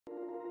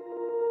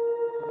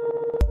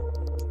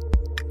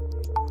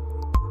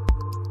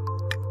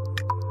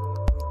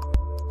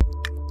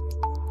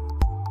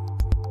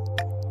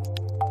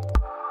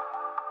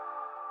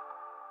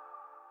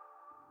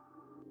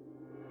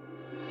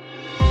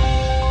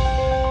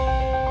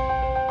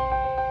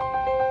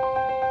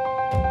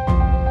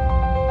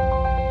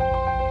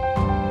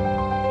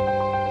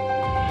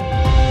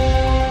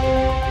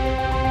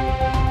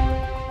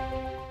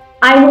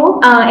I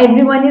hope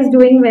everyone is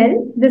doing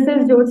well. This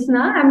is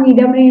Jyotsna. I'm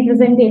media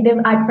representative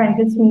at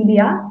Prentice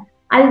Media.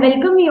 I'll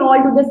welcome you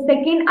all to the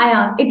second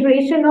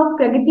iteration of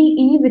Pragati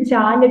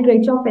E-Vichar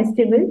Literature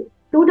Festival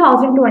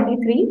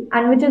 2023,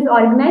 and which is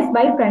organized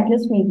by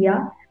Prentice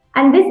Media.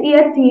 And this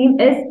year's theme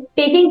is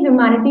Taking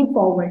Humanity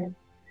Forward.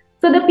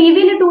 So the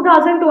PVLF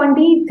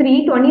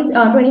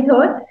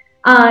 2023-23,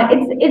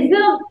 it's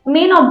the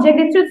main object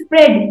is to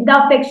spread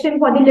the affection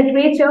for the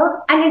literature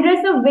and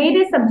address the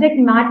various subject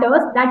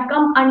matters that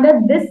come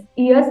under this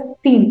year's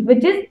theme,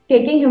 which is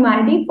taking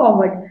humanity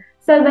forward.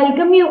 So I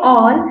welcome you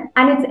all,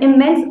 and it's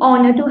immense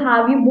honor to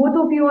have you both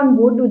of you on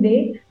board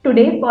today for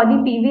the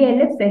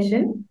PVLF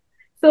session.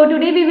 So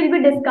today we will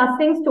be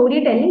discussing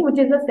storytelling, which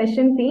is a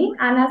session theme,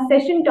 and our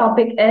session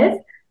topic is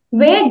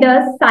where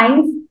does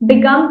science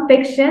become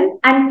fiction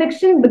and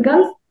fiction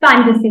becomes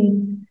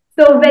fantasy?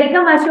 So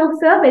welcome Ashok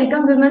sir,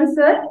 welcome Biman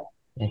sir.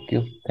 Thank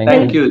you.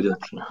 Thank you,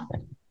 Jyotsna.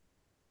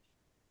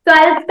 So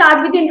I'll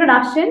start with the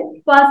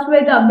introduction. First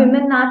with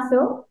Biman Nath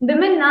sir.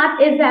 Biman Nath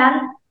is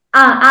an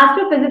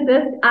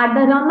astrophysicist at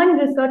the Raman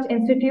Research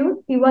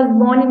Institute. He was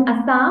born in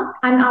Assam,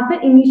 and after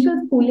initial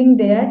schooling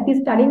there, he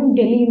studied in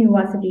Delhi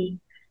University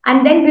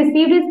and then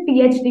received his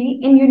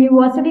PhD in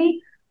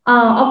University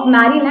of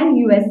Maryland,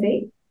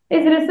 USA.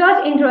 His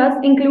research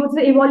interest includes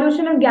the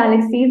evolution of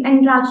galaxies and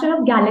interaction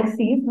of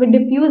galaxies with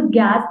diffuse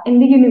gas in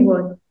the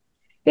universe.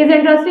 His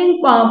interest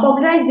in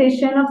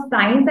popularization of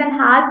science and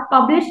has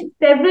published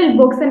several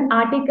books and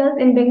articles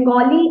in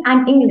Bengali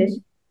and English.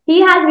 He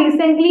has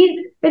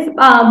recently his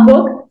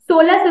book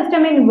Solar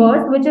System in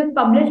Verse, which is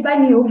published by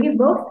Niyogi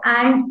Books,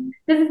 and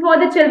this is for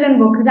the children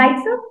book, right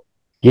sir?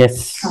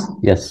 Yes.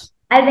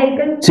 I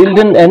welcome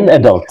Children and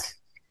adults.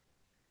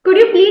 Could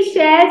you please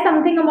share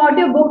something about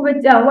your book,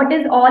 which what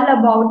is all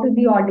about to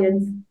the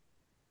audience?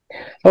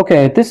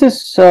 Okay, this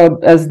is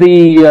as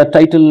the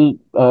title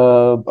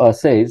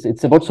says,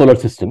 it's about solar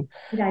system.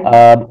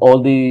 Right.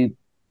 All the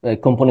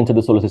components of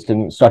the solar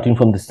system, starting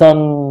from the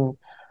sun,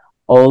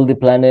 all the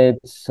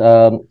planets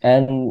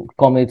and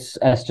comets,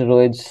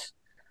 asteroids,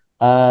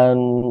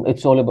 and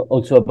it's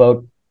also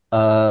about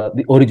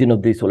the origin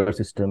of the solar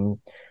system,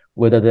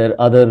 whether there are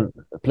other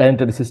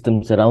planetary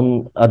systems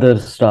around other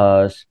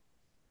stars,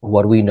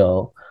 what we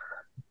know.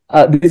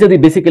 These are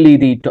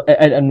basically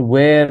and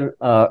where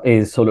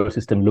is solar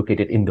system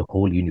located in the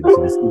whole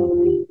universe.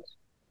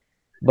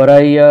 But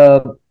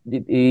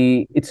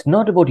it's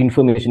not about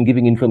information,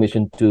 giving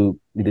information to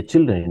the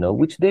children,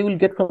 which they will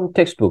get from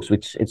textbooks,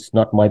 which it's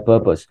not my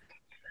purpose,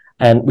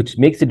 and which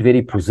makes it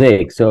very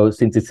prosaic. So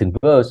since it's in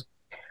verse,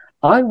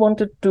 I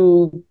wanted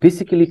to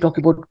basically talk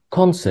about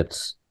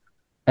concepts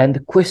and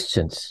the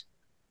questions,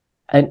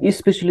 and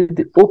especially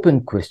the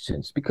open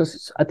questions,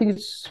 because I think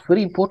it's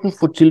very important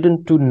for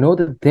children to know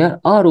that there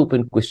are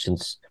open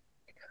questions,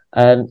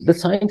 and the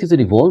science is an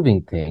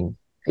evolving thing.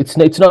 It's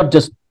not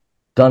just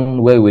done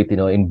away with,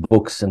 in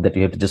books, and that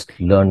you have to just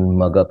learn,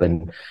 mug up,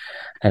 and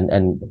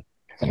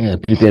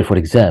prepare for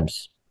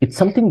exams. It's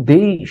something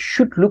they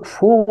should look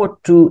forward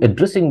to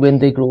addressing when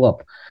they grow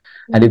up,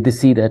 and if they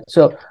see that.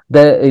 So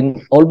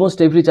in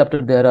almost every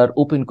chapter there are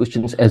open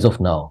questions as of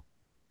now.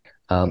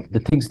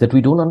 The things that we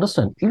don't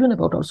understand, even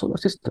about our solar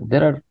system.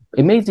 There are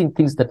amazing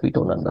things that we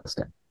don't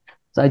understand.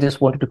 So I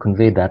just wanted to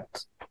convey that.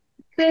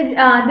 So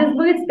this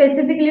book is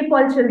specifically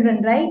for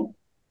children, right?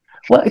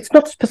 Well, it's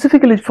not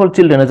specifically for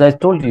children, as I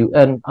told you.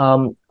 And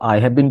I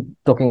have been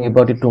talking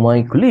about it to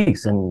my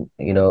colleagues. And,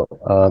 a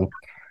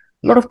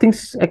lot of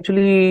things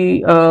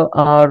actually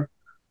are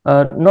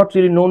not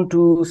really known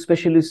to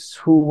specialists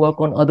who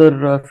work on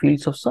other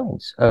fields of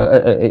science,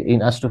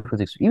 in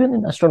astrophysics, even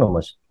in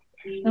astronomers.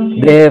 Okay.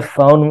 They have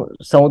found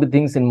some of the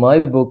things in my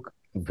book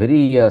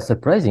very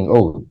surprising.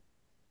 Oh,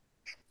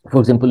 for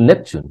example,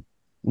 Neptune.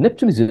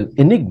 Neptune is an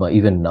enigma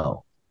even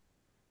now.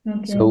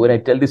 Okay. So when I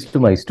tell this to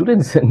my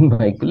students and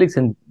my colleagues,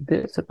 and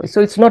they're surprised.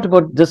 So it's not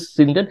about just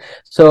children.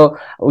 So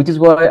which is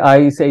why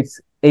I say it's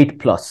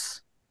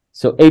 8+.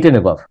 So 8 and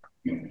above.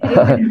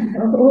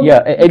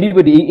 Yeah,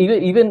 anybody,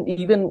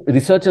 even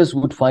researchers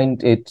would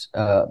find it,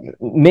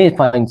 may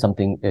find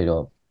something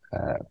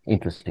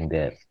interesting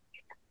there.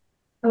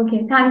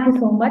 Okay, thank you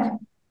so much.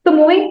 So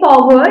moving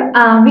forward,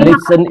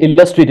 it's an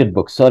illustrated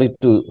book. Sorry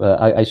to,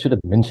 I should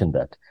have mentioned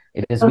that.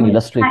 It has been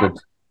illustrated.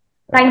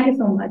 Thank you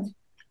so much.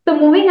 So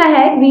moving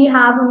ahead, we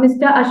have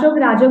Mr. Ashok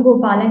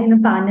Rajagopalan in a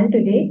panel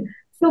today.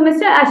 So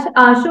Mr.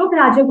 Ashok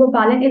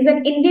Rajagopalan is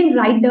an Indian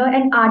writer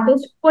and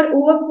artist for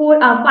over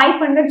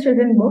 500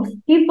 children's books.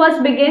 He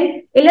first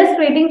began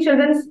illustrating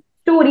children's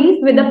stories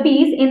with a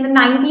piece in the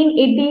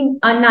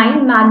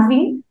 1989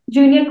 magazine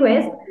Junior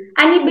Quest,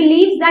 and he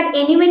believes that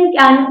anyone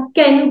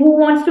can who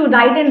wants to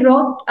write and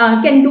draw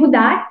can do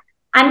that.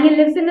 And he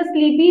lives in a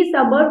sleepy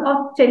suburb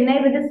of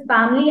Chennai with his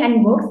family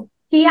and books.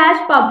 He has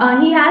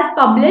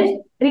published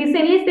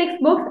recently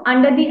 6 books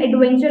under the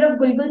Adventure of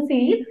Gulgul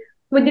series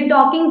with the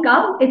Talking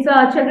Cub. It's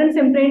a children's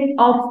imprint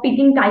of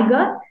Speaking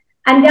Tiger,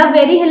 and they are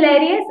very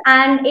hilarious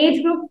and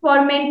age group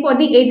for men for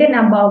the 8 and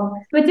above,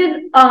 which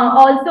is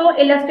also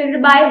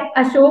illustrated by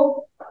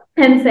Ashok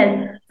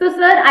himself. So,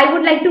 sir, I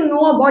would like to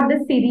know about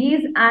the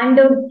series and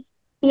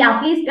yeah,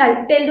 please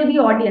tell to the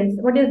audience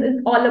what is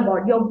it all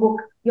about, your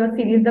book, your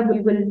series, the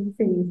Gulgul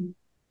series.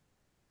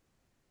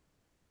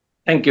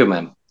 Thank you,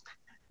 ma'am.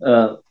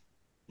 Uh,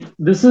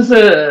 this is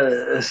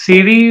a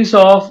series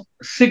of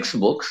 6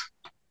 books,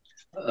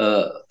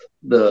 uh,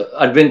 The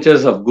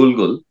Adventures of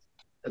Gulgul.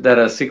 There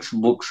are 6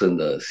 books in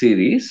the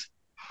series.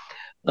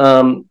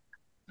 Um,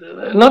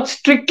 Not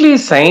strictly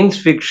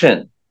science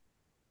fiction,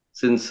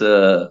 since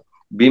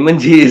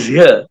Bimanji is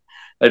here.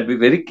 I'd be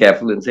very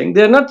careful in saying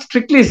they are not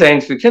strictly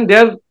science fiction, they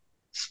are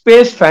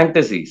space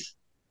fantasies.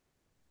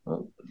 I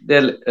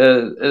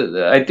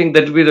think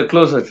that will be the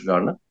closest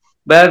genre,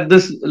 where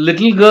this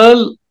little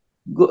girl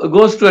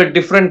goes to a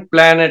different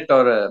planet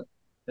or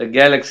a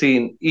galaxy.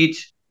 In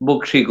each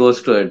book, she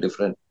goes to a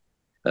different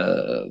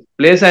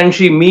place, and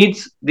she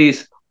meets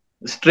these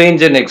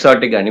strange and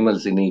exotic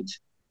animals in each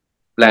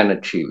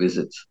planet she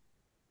visits.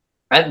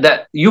 And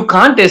that you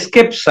can't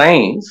escape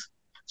science,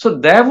 so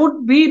there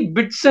would be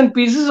bits and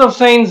pieces of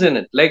science in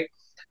it, like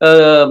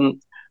um,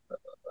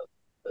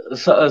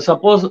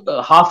 suppose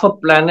half the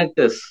planet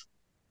is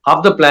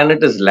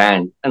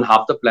land and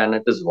half the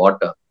planet is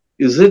water.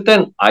 Is it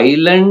an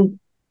island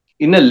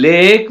in a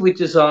lake,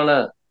 which is on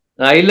an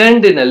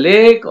island in a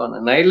lake on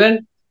an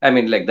island? I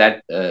mean, like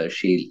that,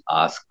 she'll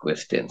ask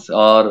questions,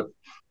 or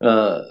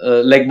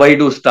like, why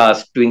do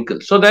stars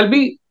twinkle? So there'll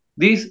be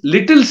these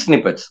little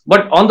snippets,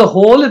 but on the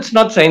whole, it's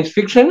not science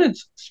fiction,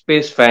 it's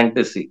space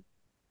fantasy,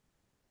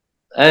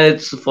 and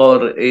it's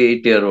for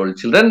 8-year-old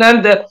children.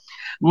 And the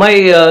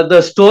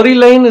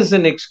storyline is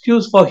an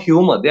excuse for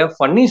humor. They are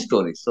funny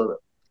stories, so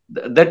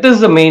that is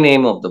the main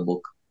aim of the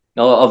book,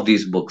 of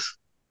these books,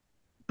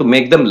 to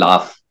make them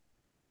laugh.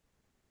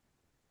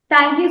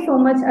 Thank you so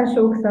much,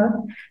 Ashok sir.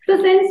 So,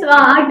 since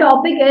our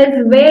topic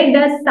is where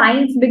does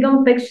science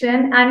become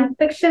fiction and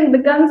fiction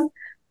becomes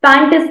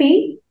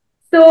fantasy,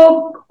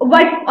 so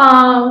what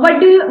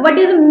is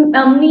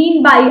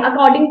mean by,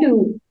 according to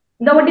you,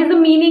 the what is the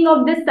meaning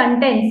of this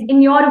sentence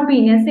in your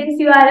opinion? Since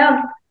you are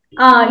a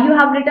you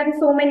have written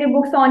so many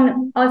books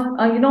on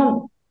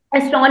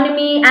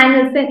astronomy,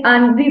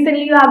 and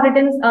recently you have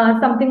written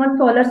something on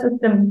solar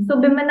system. So,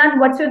 Bimanath,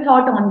 what's your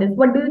thought on this?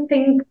 What do you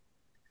think?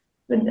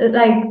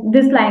 Like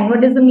this line,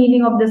 what is the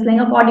meaning of this line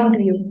according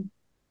to you?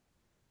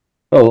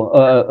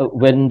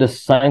 When the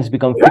science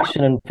become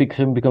fiction and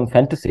fiction become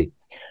fantasy.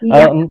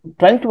 Yeah.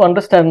 Trying to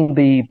understand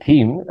the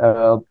theme.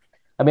 I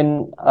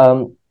mean,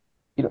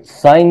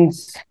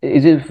 science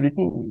is it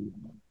written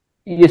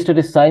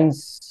yesterday.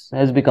 Science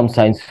has become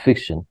science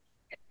fiction.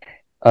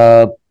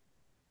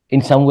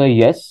 In some way,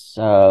 yes.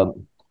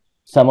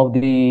 Some of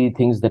the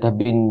things that have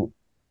been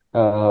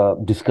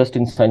discussed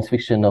in science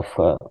fiction of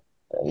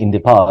in the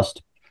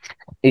past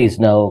is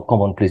now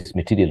commonplace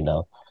material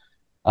now.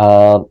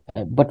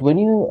 But when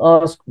you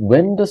ask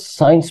when does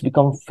science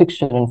become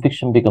fiction and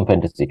fiction become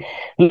fantasy,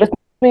 let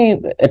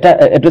me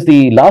address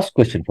the last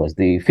question first,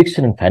 the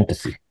fiction and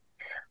fantasy.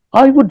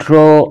 I would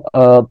draw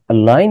a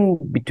line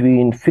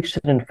between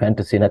fiction and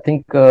fantasy, and I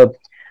think Mr.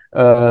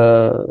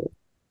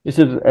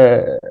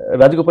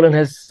 Rajagopalan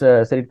has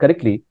said it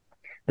correctly,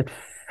 that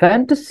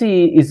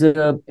fantasy is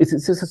a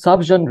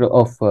subgenre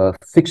of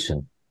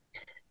fiction,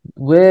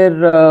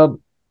 where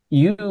I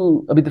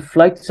mean, the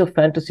flights of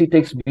fantasy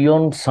takes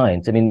beyond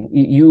science. I mean,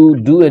 you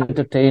do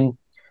entertain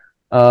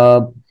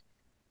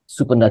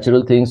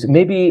supernatural things,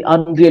 maybe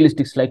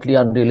unrealistic, slightly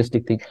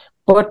unrealistic things,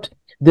 but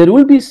there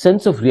will be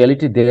sense of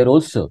reality there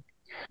also.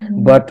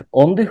 But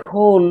on the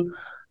whole,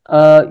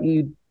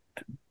 you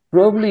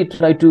probably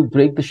try to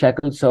break the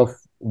shackles of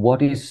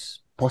what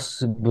is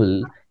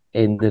possible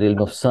in the realm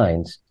of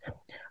science.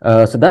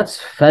 So that's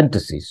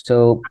fantasy.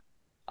 So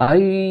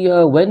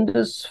when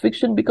does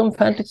fiction become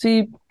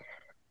fantasy?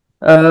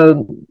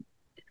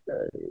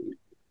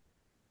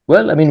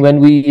 Well, I mean,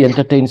 when we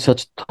entertain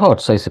such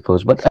thoughts, I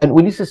suppose. But and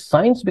when you say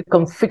science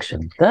become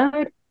fiction,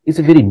 that is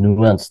a very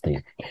nuanced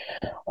thing.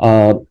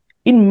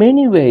 In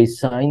many ways,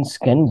 science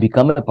can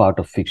become a part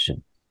of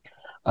fiction.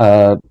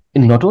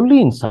 Not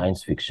only in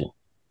science fiction.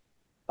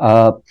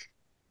 One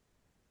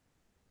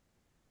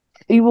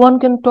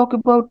can talk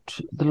about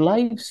the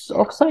lives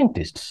of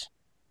scientists.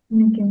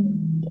 Okay.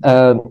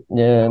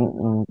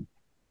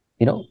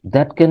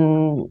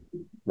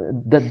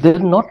 That there are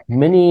not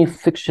many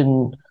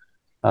fiction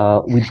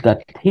with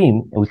that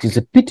theme, which is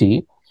a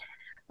pity.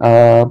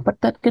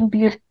 But that can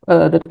be a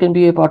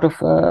part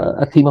of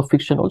a theme of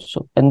fiction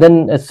also. And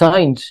then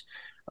science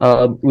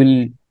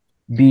will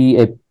be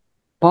a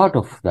part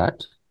of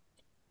that.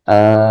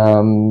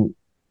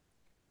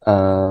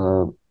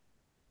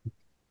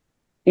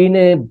 In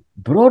a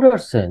broader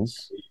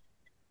sense,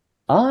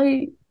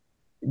 I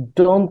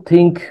don't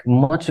think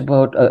much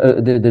about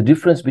the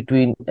difference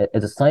between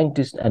as a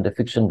scientist and a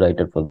fiction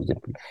writer, for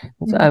example.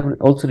 So I've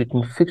also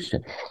written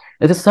fiction.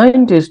 As a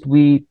scientist,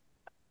 we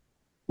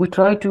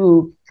try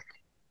to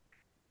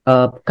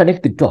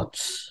connect the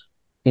dots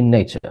in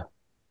nature,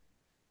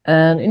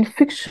 and in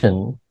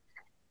fiction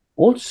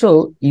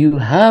also you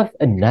have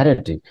a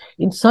narrative.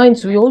 In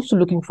science, we're also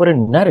looking for a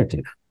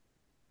narrative.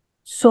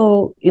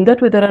 So in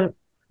that way, there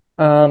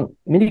are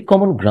many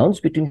common grounds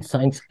between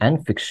science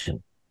and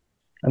fiction.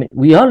 I mean,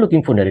 we are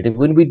looking for narrative.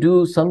 When we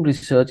do some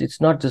research,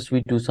 it's not just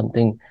we do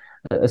something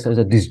as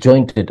a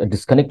disjointed, a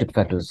disconnected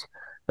factors,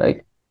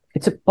 right?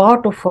 It's a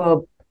part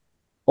of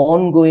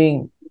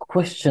ongoing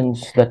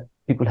questions that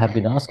people have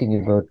been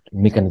asking about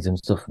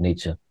mechanisms of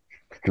nature,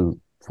 to,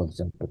 for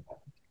example.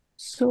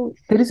 So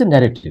there is a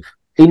narrative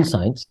in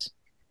science,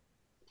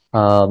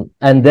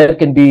 and there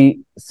can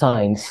be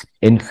science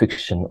in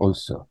fiction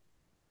also.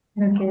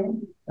 Okay.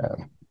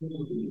 Um,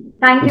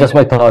 Thank you. just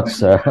my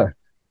thoughts.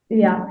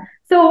 Yeah.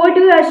 So over to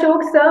you,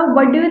 Ashok, sir.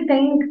 What do you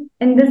think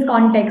in this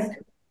context?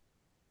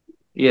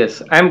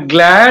 Yes, I'm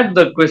glad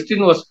the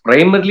question was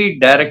primarily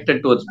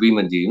directed towards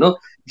Bimanji.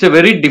 It's a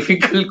very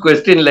difficult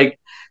question, like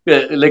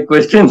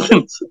questions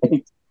in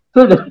science.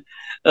 So,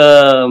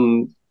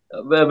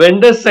 when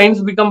does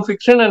science become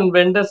fiction, and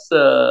when does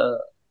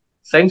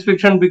science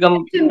fiction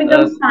become? Fiction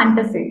becomes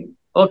fantasy.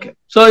 Okay,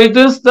 so it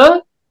is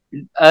the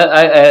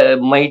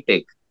my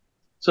take.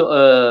 So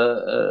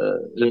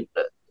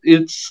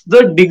it's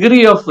the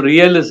degree of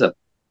realism.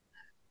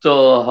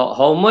 So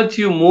how much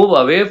you move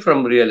away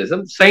from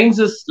realism? Science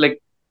is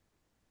like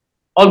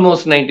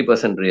almost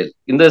 90% real,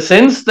 in the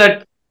sense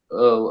that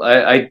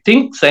I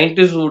think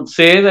scientists would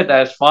say that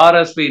as far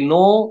as we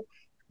know,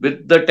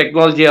 with the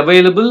technology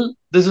available,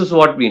 this is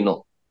what we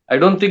know. I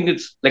don't think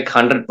it's like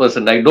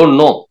 100%. I don't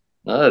know,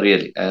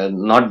 really,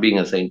 not being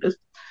a scientist.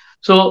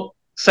 So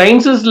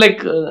science is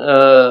like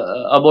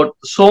about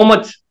so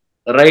much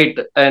right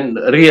and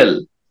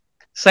real.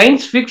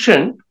 Science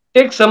fiction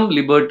takes some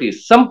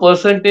liberties. Some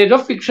percentage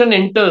of fiction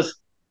enters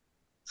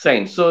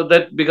science, so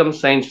that becomes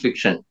science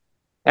fiction.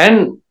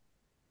 And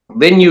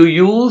when you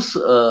use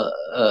for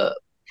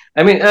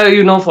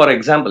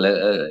example,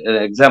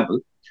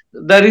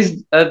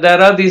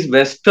 there are these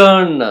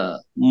western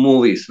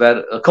movies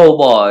where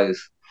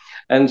cowboys,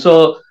 and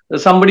so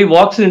somebody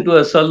walks into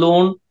a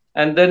saloon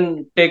and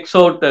then takes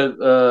out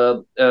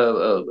a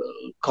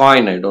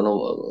coin, I don't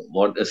know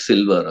what, a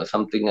silver or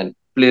something, and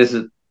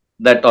places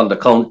that on the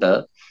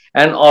counter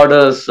and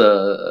orders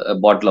a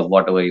bottle of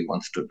whatever he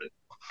wants to drink.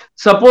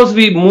 Suppose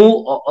we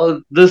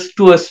move this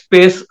to a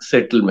space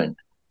settlement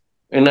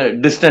in a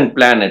distant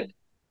planet,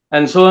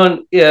 and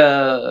so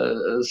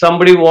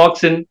somebody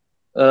walks in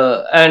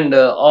and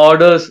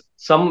orders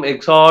some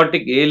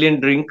exotic alien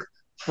drink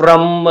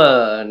from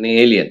an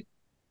alien.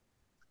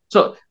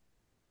 So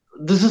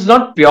this is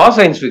not pure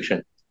science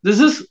fiction. This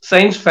is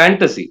science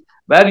fantasy,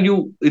 where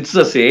it's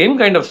the same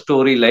kind of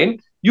storyline.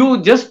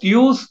 You just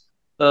use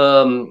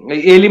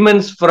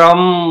elements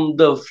from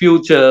the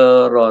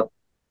future, or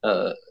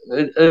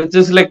it's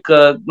just like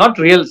not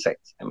real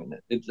science. I mean,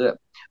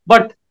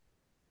 but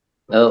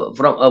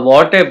from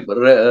what I've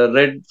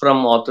read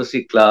from Arthur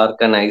C.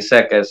 Clarke and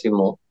Isaac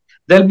Asimov,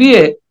 there'll be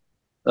a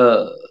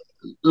uh,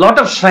 lot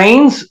of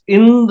science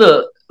in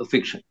the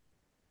fiction.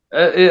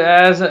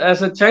 As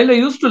a child, I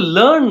used to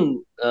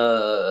learn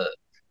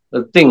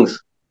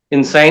things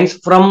in science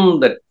from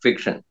that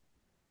fiction.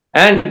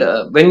 And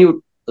when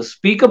you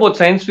speak about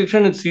science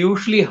fiction, it's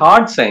usually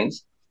hard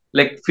science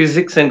like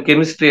physics and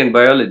chemistry and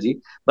biology.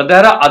 But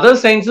there are other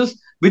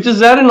sciences which is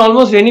there in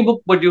almost any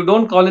book, but you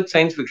don't call it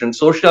science fiction.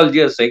 Sociology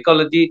or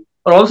psychology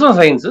are also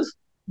sciences,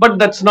 but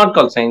that's not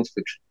called science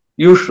fiction,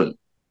 usually.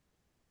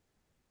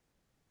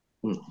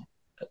 Hmm.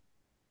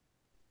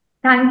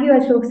 Thank you,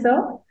 Ashok,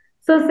 sir.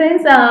 So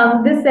since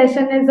this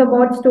session is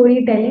about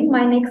storytelling,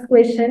 my next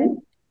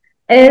question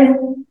is,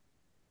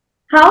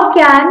 how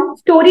can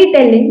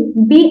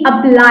storytelling be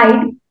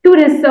applied to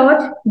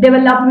research,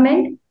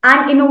 development,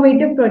 and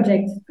innovative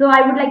projects? So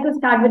I would like to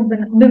start with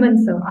Biman,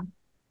 sir.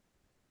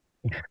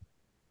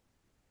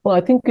 Well,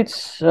 I think it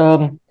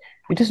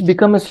has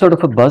become a sort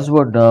of a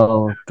buzzword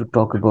now to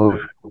talk about,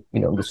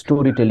 the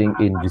storytelling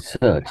in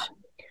research.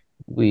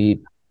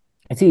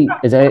 I see,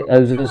 as I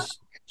was just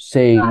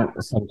saying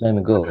some time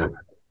ago,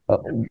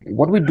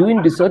 what we do in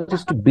research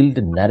is to build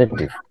a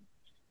narrative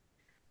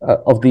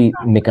of the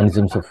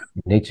mechanisms of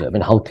nature. I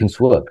mean, how things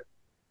work.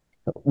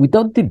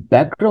 Without the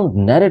background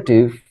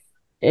narrative,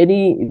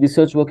 any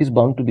research work is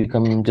bound to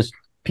become just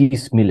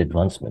piecemeal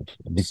advancement,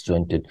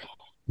 disjointed,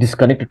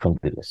 disconnected from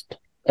the rest,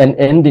 and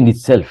end in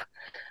itself,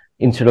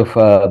 instead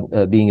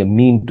of being a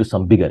mean to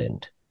some bigger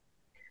end.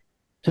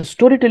 So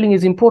storytelling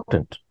is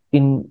important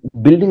in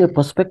building a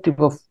perspective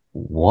of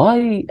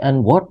why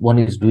and what one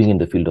is doing in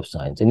the field of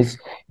science. And it's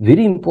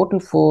very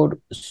important for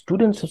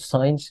students of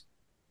science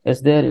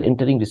as they're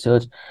entering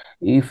research,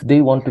 if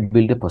they want to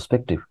build a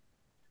perspective.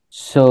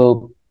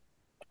 So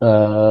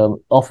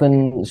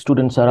often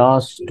students are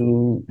asked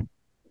to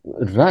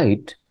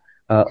write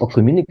or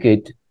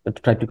communicate,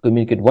 try to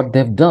communicate what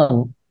they've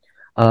done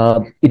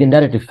in a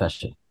narrative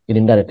fashion, in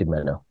a narrative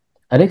manner.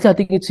 And I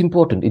think it's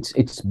important.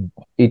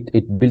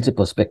 It builds a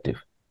perspective.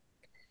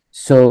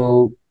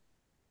 So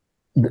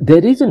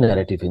there is a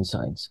narrative in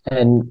science,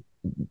 and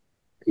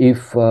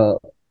if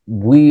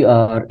we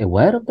are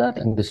aware of that,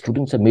 and the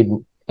students are made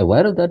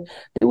aware of that,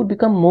 they would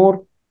become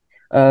more.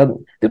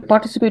 They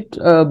participate.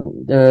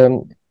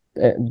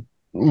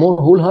 more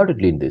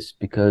wholeheartedly in this,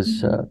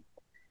 because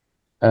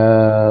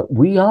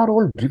we are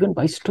all driven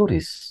by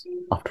stories,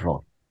 after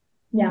all.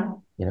 Yeah.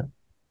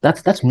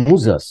 That's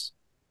moves us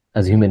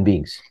as human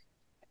beings.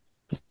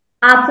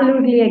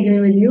 Absolutely agree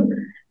with you.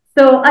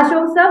 So,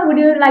 Ashok sir, would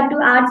you like to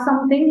add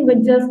something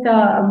with just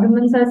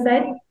Biman sir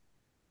said?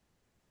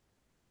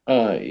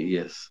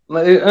 Yes.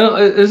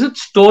 Is it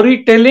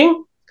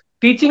storytelling,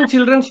 teaching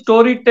children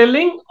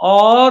storytelling,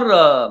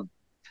 or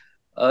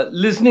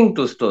listening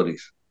to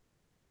stories,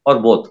 or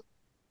both?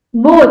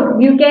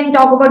 Both. You can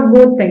talk about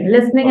both things,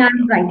 listening Okay.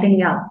 and writing.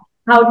 Yeah.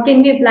 How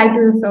can we apply to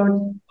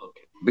research?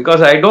 Okay.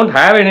 Because I don't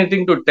have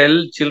anything to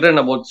tell children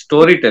about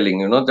storytelling.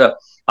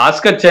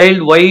 Ask a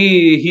child why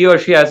he or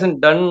she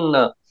hasn't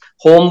done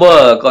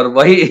homework, or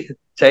why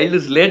child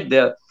is late. They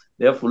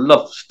are full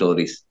of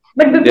stories.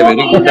 But They're before very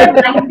being good a at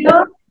it.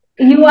 writer,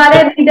 you are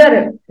a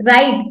reader,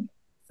 right?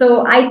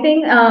 So I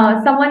think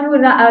someone who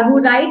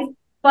writes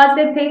first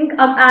they think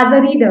of as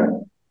a reader.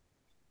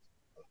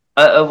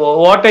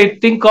 What I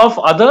think of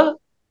other.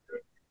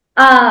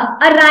 A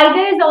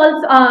writer is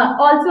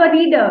also a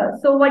reader.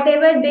 So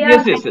whatever they are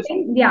Yes, yes, yes.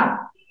 writing, yeah,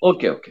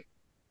 Okay, okay.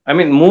 I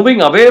mean,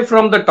 moving away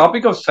from the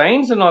topic of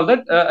science and all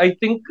that, I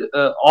think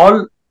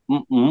all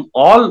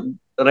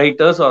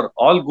writers, or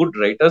all good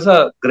writers,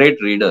 are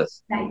great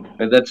readers. right.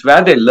 And that's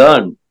where they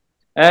learn.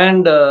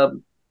 And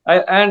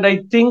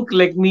I think,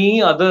 like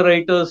me, other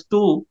writers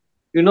too,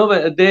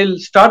 they'll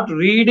start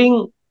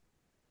reading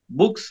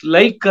books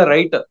like a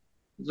writer,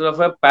 sort of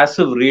a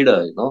passive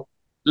reader.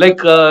 Like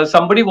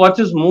somebody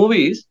watches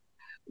movies,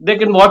 they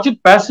can watch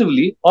it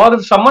passively, or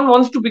if someone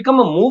wants to become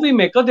a movie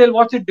maker, they'll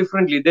watch it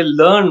differently. They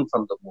learn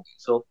from the movie.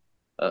 So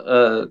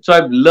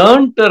I've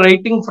learned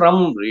writing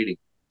from reading.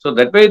 So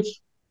that way,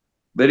 it's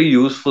very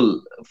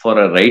useful for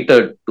a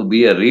writer to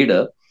be a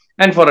reader,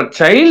 and for a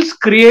child's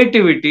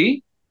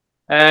creativity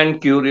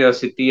and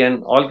curiosity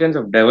and all kinds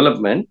of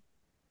development.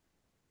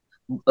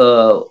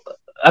 uh,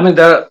 I mean,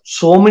 there are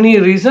so many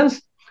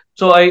reasons.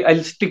 So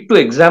I'll stick to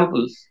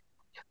examples.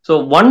 So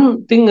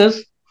one thing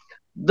is,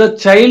 the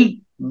child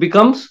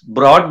becomes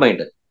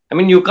broad-minded. I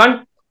mean, you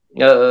can't,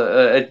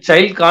 a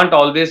child can't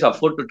always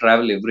afford to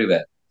travel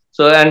everywhere.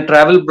 So, and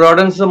travel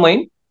broadens the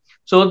mind.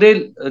 So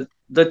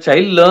the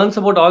child learns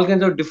about all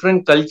kinds of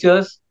different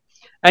cultures.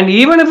 And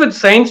even if it's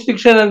science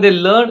fiction and they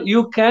learn,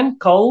 you can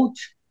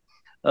couch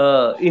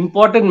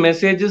important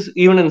messages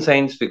even in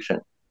science fiction.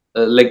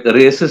 Like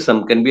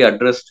racism can be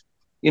addressed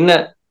in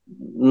a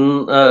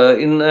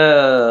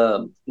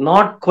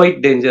not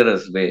quite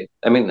dangerous way.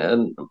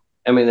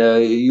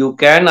 You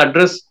can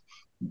address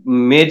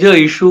major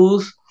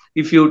issues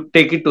if you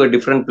take it to a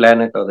different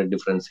planet or a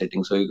different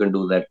setting. So you can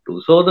do that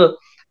too. So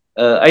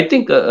I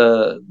think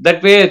that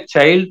way a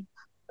child,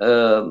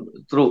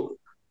 through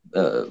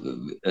uh,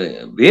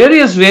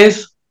 various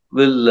ways,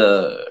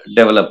 will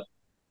develop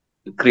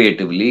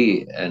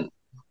creatively and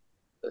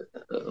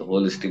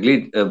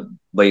holistically,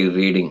 by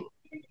reading.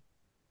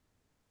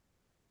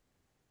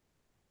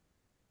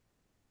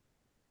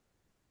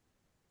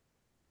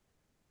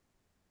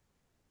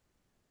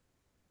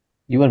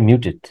 You are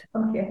muted.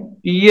 Okay.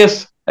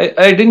 Yes,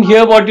 I didn't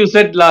hear what you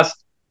said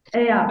last. I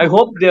Yeah.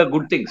 hope they are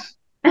good things.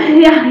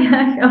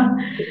 Yeah, sure.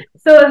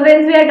 So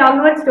since we are talking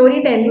about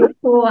storytelling,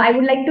 so I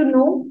would like to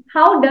know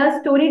how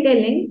does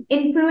storytelling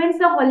influence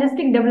the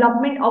holistic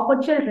development of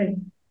our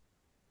children?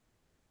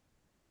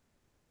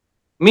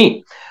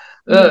 Me,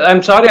 Yeah.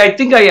 I'm sorry. I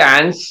think I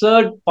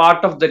answered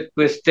part of that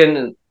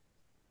question.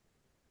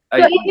 So I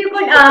if you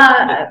could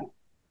Yes.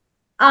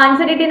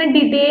 answer it in a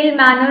detailed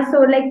manner,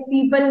 so like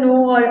people know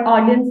or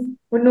audience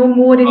would know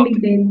more in Okay.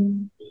 detail.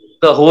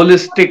 The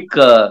holistic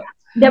uh,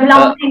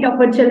 Development of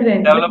our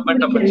children, the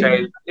development of a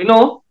child.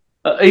 children.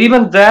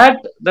 Even that,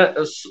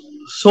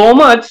 so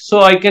much.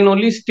 So I can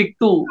only stick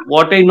to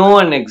what I know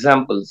and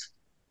examples.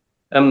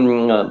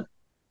 Um, uh,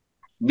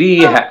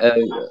 we So, ha-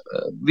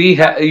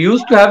 uh,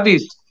 used to have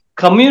these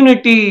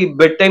community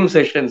bedtime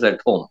sessions at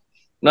home.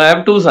 Now I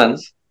have two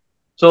sons,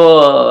 so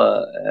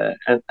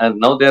and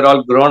now they're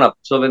all grown up.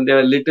 So when they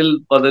were little,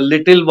 for the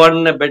little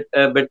one, a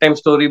bedtime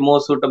story more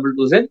suitable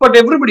to say, but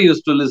everybody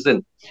used to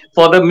listen.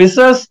 For the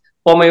missus,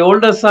 for my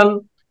older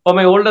son,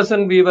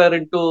 we were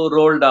into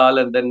Roald Dahl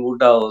and then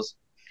Wood House.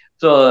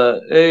 So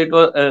it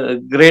was a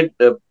great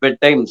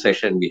bedtime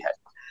session we had.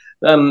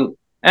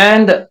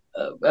 And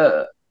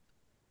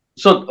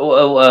so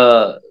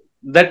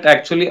that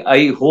actually,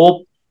 I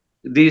hope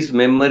these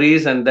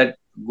memories and that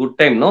good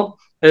time, no,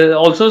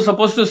 also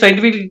supposed to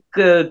scientifically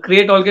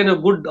create all kind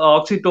of good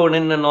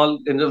oxytocin and all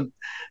kind of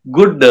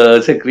good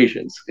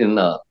secretions in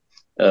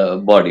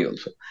body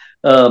also.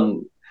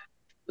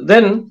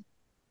 Then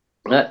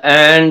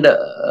and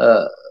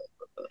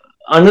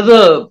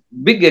Another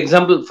big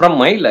example from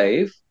my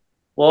life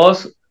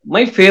was,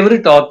 my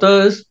favorite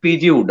author is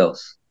P.G.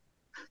 Woodhouse.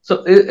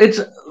 So it's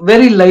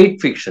very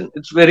light fiction.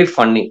 It's very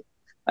funny.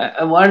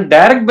 One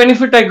direct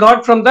benefit I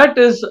got from that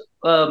is,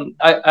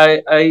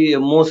 I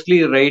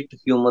mostly write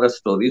humorous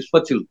stories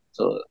for children.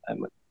 So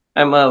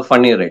I'm a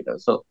funny writer.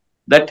 So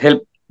that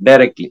helped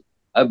directly,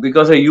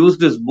 because I use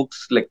these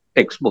books like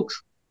textbooks.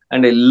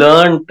 and I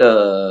learned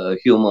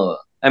humor.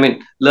 I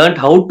mean, learned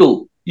how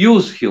to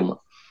use humor.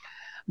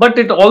 But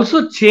it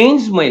also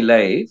changed my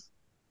life.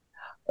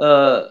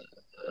 Uh,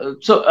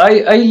 so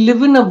I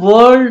live in a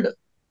world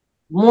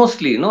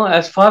mostly,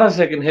 as far as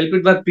I can help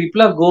it, where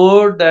people are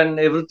good and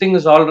everything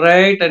is all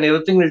right and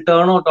everything will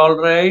turn out all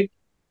right.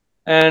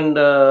 And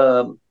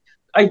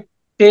I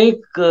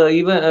take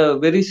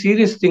even very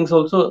serious things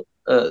also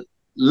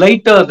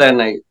lighter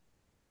than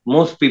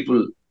most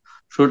people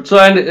should. So,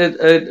 and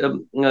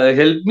it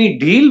helped me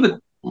deal with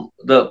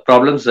the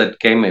problems that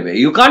came my way.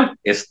 You can't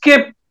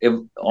escape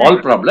all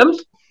Right. problems,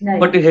 Right.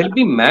 but it helped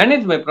me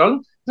manage my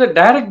problems. The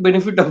direct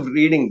benefit of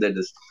reading, that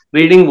is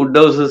reading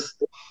Woodhouse's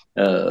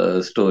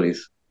stories.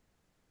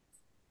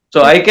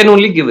 So I can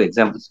only give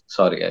examples.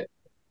 Sorry, It's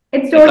I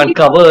can't totally.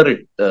 cover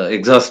it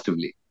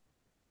exhaustively.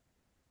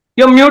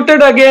 You're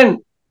muted again.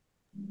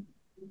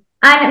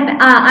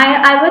 And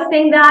I was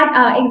saying that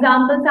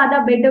examples are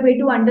the better way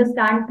to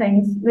understand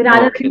things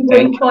rather Okay, than thank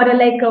going you. for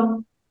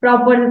a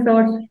proper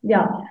research.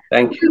 Yeah.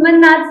 Thank you. Biman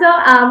Nath,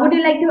 sir, would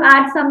you like to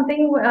add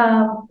something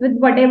with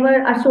whatever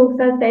Ashok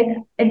sir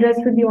said,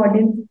 addressed to the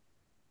audience?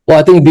 Well,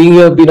 I think being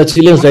a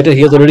children's writer,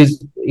 he has already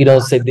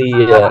said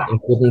the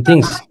important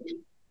things.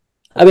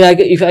 I mean,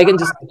 if I can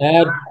just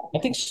add, I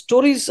think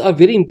stories are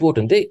very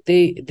important.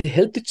 They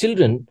help the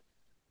children,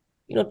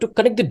 to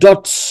connect the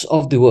dots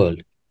of the world.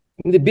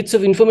 I mean, the bits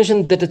of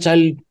information that a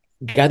child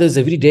gathers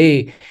every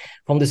day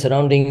from the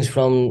surroundings,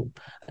 from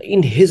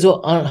in his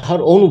or her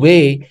own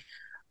way.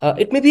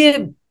 It may be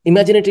an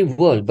imaginative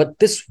world, but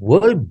this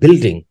world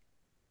building,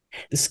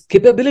 this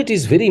capability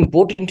is very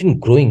important in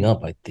growing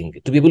up. I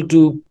think to be able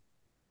to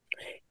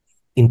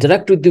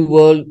interact with the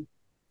world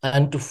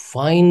and to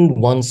find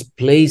one's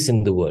place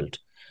in the world.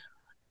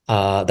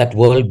 That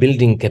world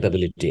building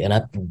capability,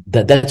 and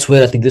that's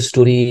where I think this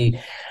story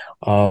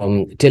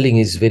telling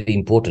is very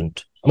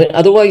important. I mean,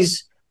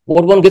 otherwise,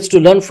 what one gets to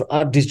learn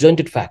are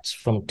disjointed facts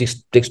from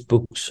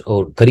textbooks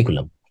or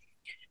curriculum,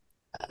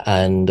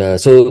 and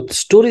so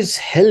stories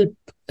help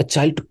a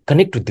child to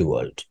connect with the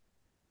world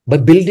by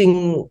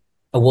building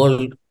a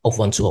world of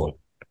one's own.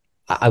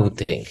 I would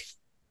think.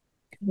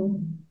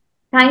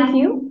 Thank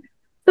you.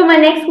 So my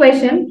next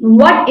question,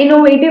 what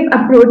innovative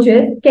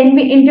approaches can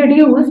be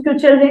introduced to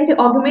children to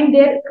augment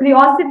their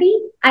curiosity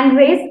and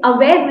raise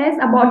awareness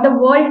about the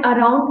world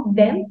around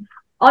them,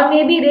 or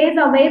maybe raise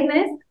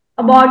awareness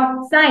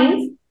about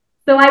science?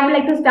 So I would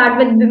like to start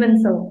with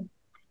women, sir.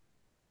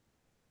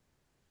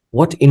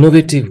 What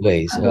innovative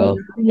ways?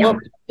 Yeah.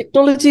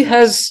 Technology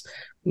has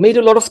made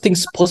a lot of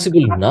things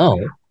possible now.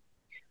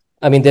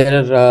 I mean,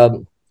 there are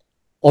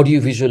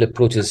audiovisual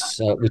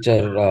approaches which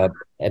are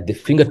at the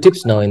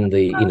fingertips now in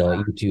the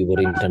YouTube or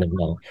internet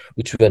now,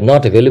 which were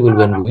not available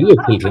when we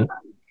were children.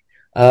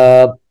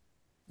 Uh,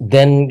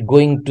 then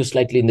going to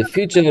slightly in the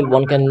future,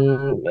 one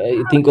can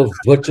think of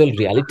virtual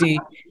reality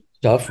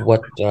stuff.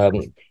 What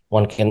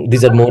one can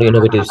these are more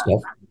innovative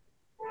stuff.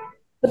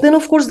 But then,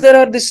 of course, there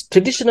are these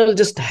traditional,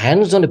 just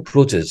hands-on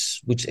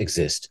approaches which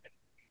exist,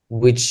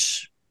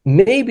 which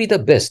may be the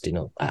best.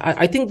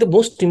 I think the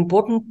most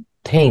important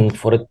thing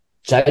for a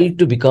child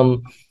to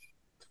become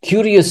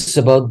curious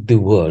about the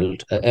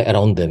world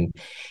around them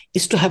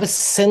is to have a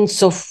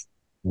sense of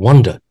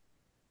wonder.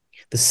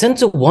 The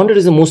sense of wonder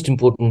is the most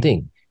important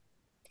thing,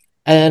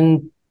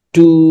 and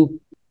to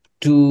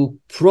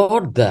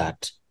prod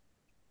that,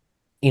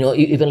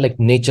 even like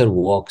nature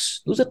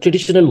walks, those are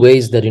traditional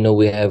ways that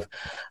we have,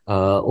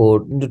 or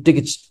to take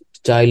a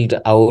child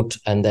out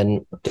and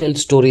then tell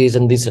stories,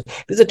 and these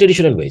are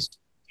traditional ways.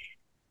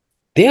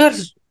 They are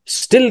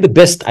still the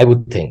best, I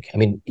would think. I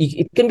mean,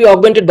 it can be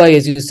augmented by,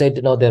 as you said,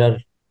 there are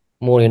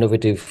more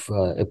innovative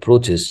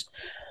approaches.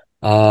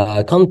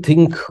 I can't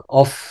think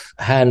of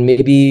hand.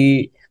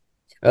 Maybe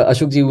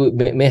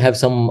Ashokji may have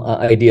some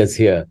ideas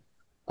here.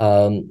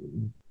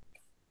 Um,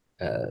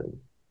 uh,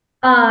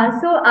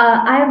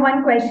 I have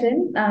one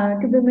question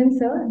to Biman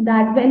sir,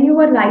 that when you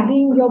were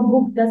writing your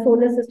book, The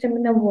Solar System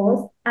in a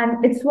Verse,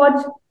 and it's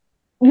what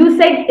you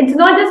said, it's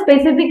not just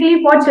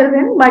specifically for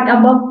children, but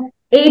above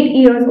 8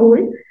 years old.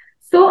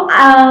 So,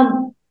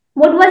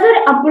 what was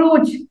your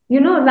approach,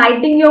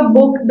 writing your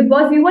book?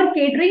 Because you were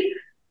catering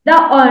the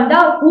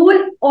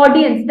whole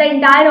audience, the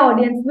entire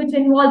audience, which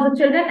involves the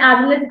children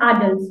as well as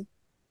adults.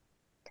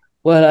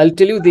 well, I'll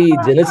tell you the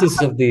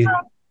genesis of the.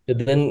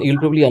 Then you'll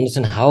probably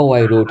understand how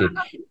I wrote it.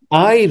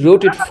 I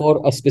wrote it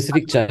for a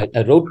specific child.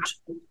 I wrote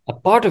a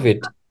part of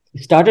it.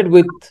 It started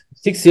with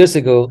 6 years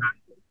ago.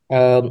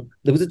 There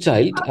was a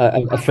child,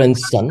 a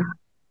friend's son,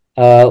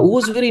 who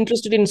was very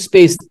interested in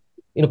space,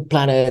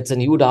 planets,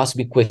 and he would ask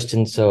me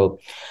questions. So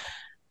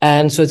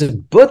as a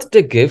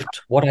birthday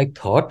gift, what I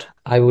thought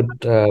I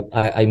would,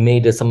 I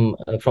made some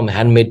from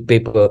handmade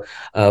paper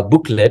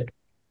booklet,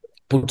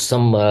 put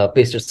some,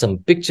 pasted some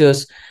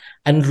pictures,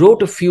 and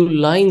wrote a few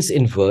lines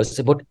in verse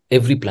about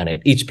every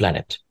planet, each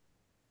planet.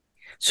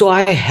 So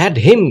I had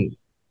him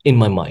in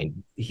my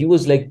mind. He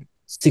was like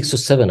 6 or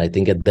 7, I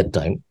think, at that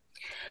time.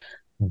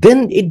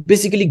 Then it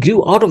basically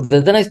grew out of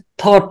that. Then I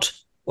thought,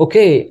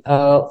 okay,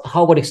 how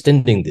about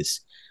extending this?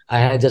 I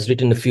had just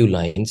written a few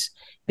lines.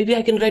 maybe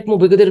I can write more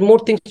because there are more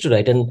things to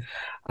write. And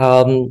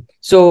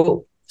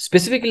so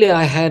specifically,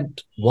 I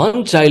had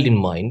one child in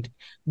mind,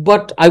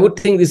 but I would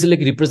think this is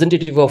like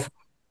representative of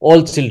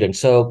all children.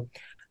 So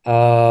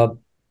that's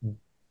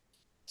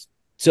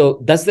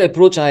the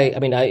approach. I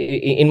mean,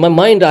 in my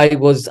mind,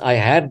 I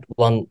had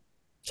one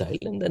child,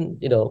 and then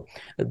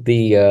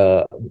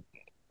the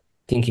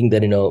thinking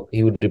that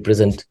he would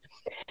represent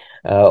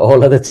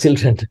all other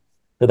children.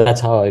 So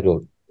that's how I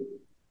wrote.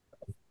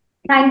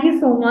 Thank you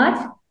so much.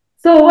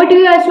 So over to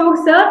you,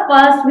 Ashok sir.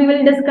 First, we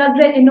will discuss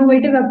the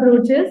innovative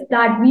approaches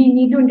that we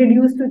need to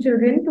introduce to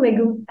children to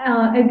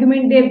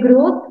augment their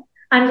growth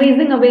and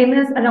raising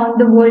awareness around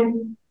the world.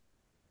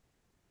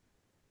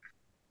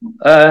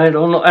 I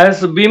don't know.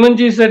 As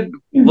Bimanji said,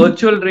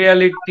 virtual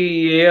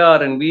reality,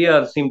 AR and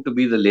VR seem to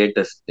be the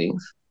latest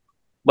things.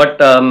 But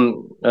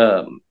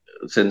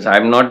since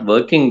I'm not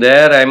working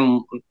there,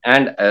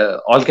 and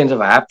all kinds of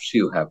apps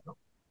you have.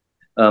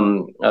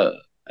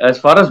 As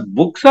far as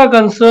books are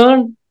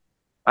concerned,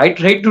 I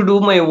try to do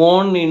my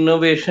own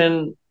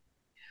innovation.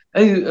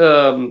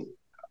 On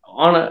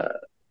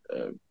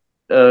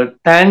a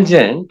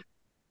tangent,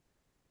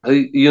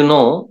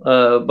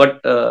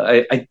 but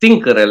I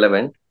think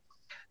relevant.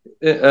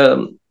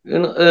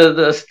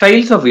 The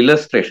styles of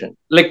illustration,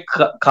 like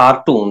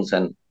cartoons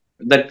and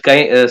that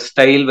kind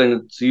style, when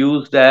it's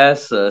used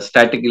as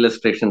static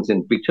illustrations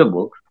in picture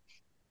books,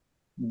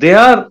 they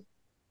are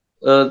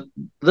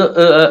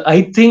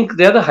I think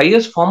they are the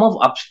highest form of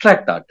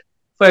abstract art.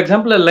 For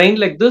example, a line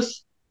like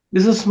this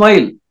is a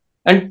smile,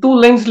 and two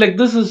lines like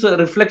this is a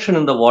reflection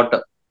in the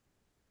water.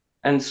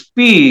 And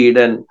speed,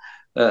 and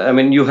I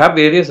mean, you have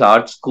various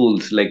art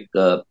schools like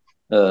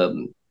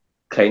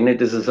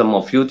kineticism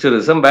or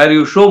futurism, where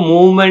you show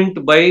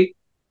movement by,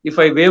 if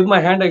I wave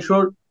my hand, I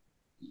show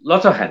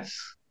lots of hands.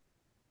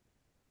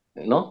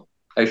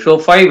 I show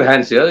 5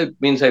 hands here, it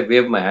means I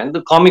wave my hand.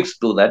 The comics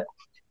do that.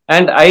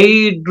 And I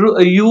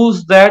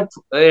use that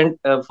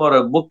for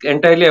a book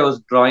entirely. I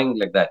was drawing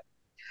like that.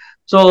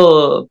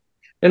 So,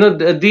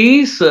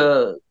 these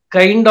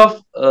kind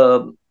of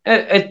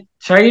a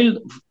child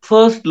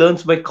first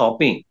learns by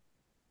copying.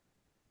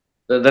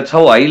 That's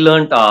how I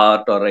learned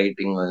art or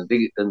writing.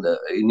 In the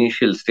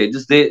initial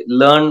stages, they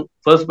learn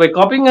first by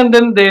copying, and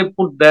then they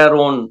put their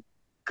own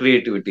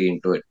creativity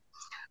into it.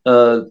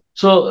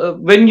 So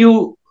when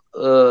you,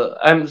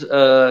 I'm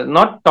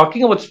not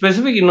talking about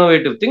specific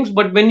innovative things,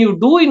 but when you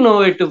do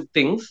innovative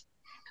things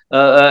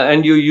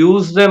and you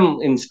use them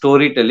in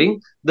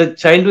storytelling, the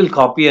child will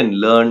copy and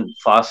learn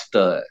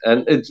faster,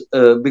 and it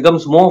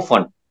becomes more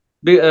fun.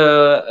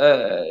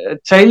 A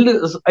child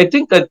is, I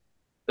think,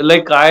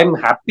 like, I'm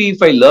happy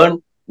if I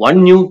learn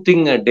one new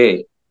thing a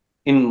day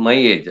in my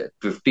age at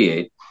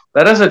 58,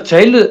 whereas a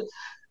child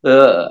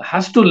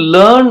has to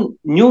learn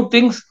new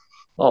things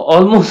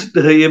almost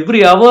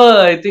every hour.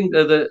 I think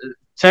the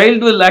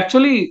child will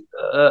actually,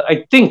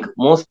 I think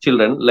most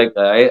children, like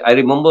I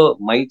remember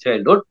my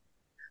childhood,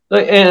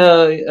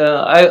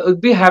 I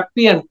would be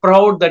happy and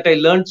proud that I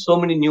learned so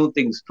many new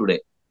things today.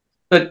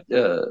 But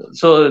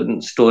so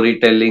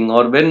storytelling,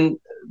 or when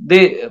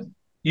they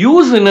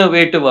use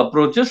innovative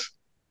approaches,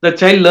 the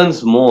child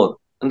learns more,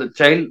 and the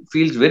child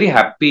feels very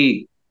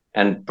happy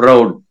and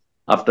proud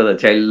after the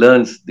child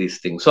learns these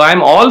things. So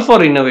I'm all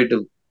for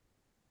innovative,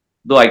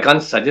 though I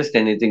can't suggest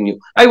anything new.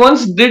 I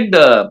once did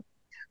a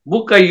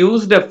book. I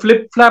used a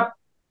flip flap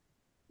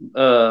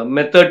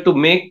method to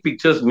make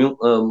pictures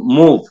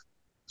move.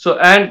 So,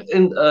 and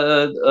in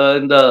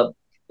the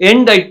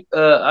end,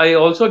 I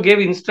also gave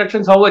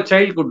instructions how a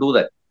child could do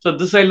that. So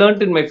this I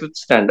learned in my 5th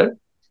standard.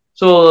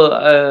 So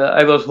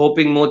I was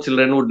hoping more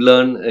children would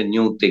learn a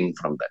new thing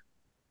from that.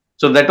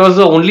 So that was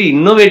the only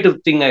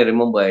innovative thing I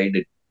remember I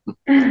did.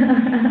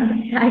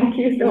 Thank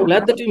you so I'm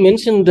glad much. that you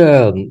mentioned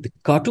the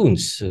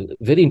cartoons.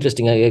 Very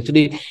interesting.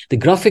 Actually, the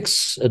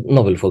graphics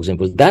novel, for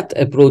example, that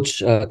approach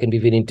can be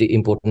very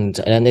important,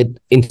 and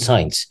in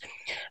science.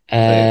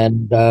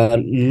 And a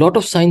lot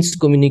of science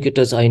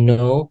communicators I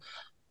know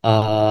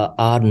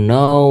are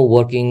now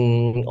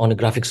working on a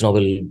graphics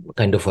novel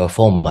kind of a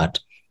format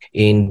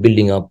in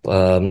building up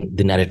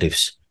the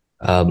narratives,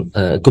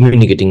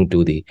 communicating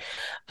to the.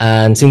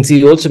 And since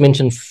you also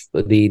mentioned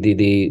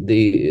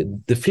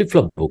the flip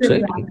flop books,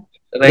 right?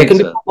 There Right, can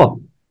be sir.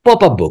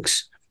 pop-up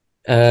books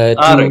to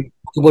Right.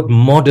 talk about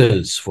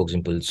models, for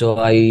example. So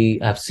I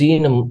have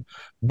seen a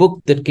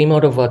book that came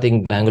out of, I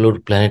think, Bangalore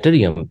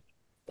Planetarium.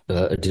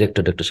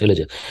 Director Dr.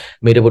 Shailaja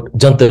made about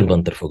Jantar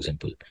Mantar, for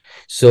example.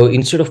 So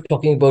instead of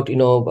talking about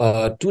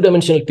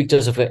 2-dimensional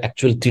pictures of an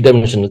actual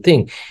 3-dimensional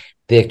thing,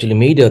 they actually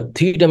made a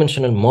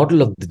 3-dimensional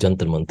model of the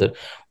Jantar Mantar.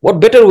 What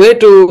better way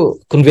to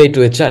convey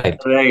to a child?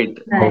 Right.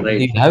 Right.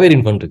 Right. You have it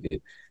in front of you.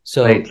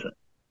 So Right, sir.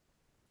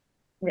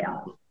 Yeah.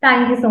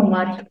 Thank you so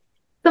much.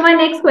 So my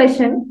next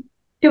question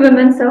to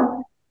women,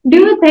 sir. Do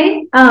you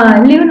think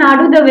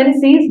Leonardo da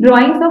Vinci's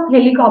drawings of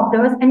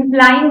helicopters and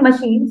flying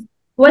machines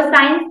was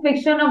science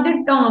fiction of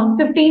the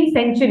 15th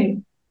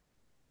century?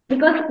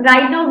 Because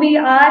right now we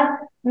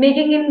are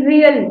making in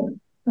real.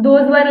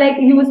 Those were like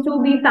used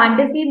to be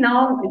fantasy.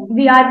 Now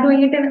we are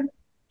doing it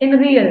in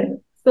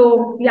real.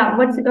 So yeah,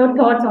 what's your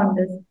thoughts on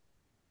this?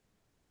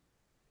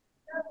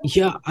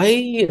 Yeah,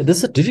 this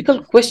is a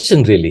difficult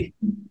question, really.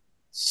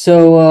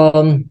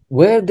 So,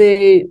 where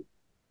they,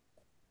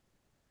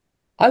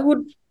 I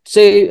would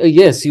say,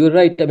 yes, you're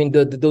right. I mean,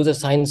 those are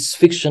science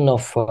fiction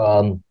of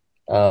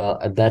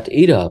at that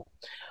era,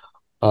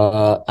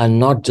 and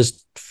not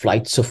just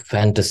flights of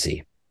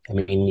fantasy. I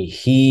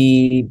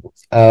mean,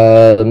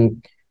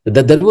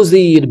 that was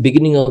the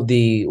beginning of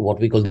the what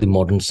we call the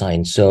modern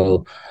science.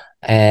 So,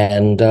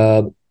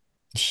 and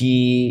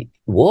he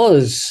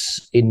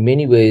was in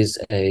many ways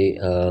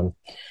a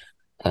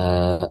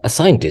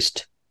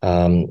scientist,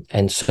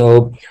 and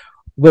so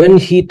when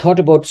he thought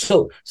about,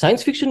 so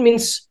science fiction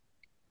means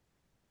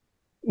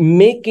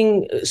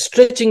making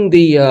stretching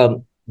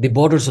the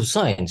borders of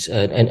science,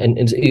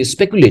 and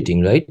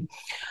speculating, right?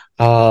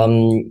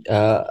 um,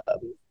 uh,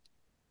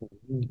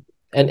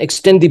 and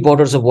extend the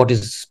borders of what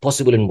is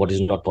possible and what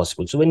is not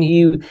possible. So when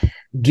he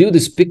drew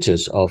these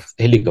pictures of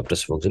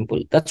helicopters, for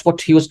example, that's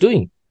what he was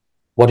doing,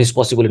 what is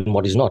possible and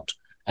what is not.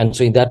 And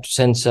so in that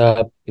sense,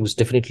 it was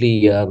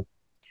definitely uh,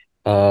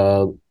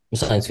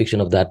 science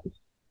fiction of that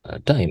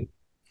time.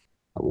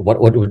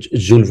 What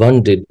Jules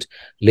Verne did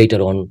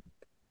later on,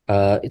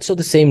 it's of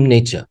the same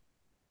nature.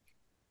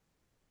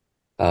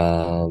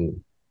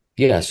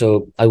 Yeah,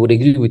 so I would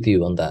agree with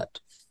you on that.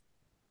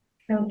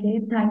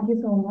 Okay, thank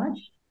you so much.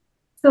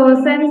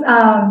 So since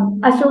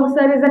Ashok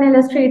sir is an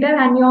illustrator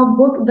and your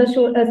book, the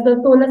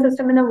Solar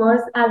System in a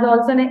Verse, as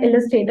also an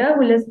illustrator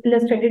who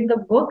illustrated the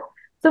book.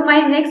 So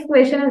my next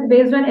question is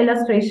based on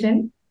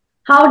illustration.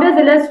 How does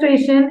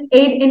illustration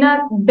aid in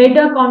a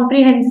better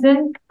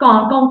comprehension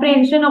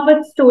of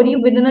a story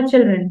within a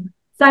children?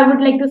 So I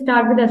would like to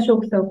start with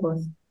Ashok sir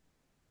first.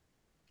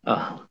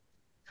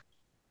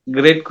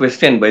 Great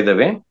question, by the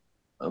way.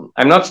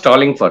 I'm not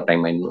stalling for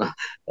time. I know.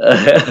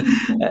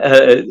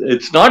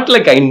 It's not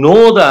like I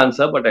know the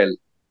answer, but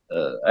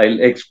I'll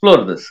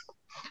explore this.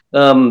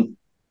 Um,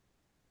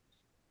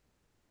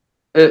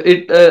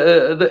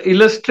 the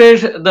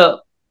illustration, the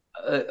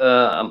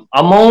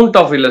amount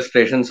of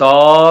illustrations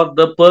or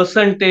the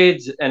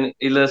percentage an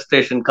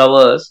illustration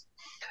covers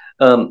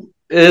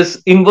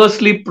is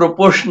inversely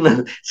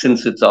proportional.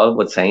 Since it's all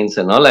about science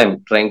and all,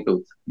 I'm trying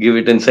to give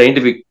it in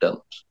scientific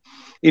terms.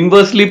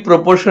 Inversely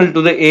proportional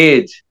to the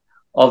age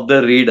of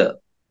the reader.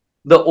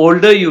 The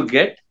older you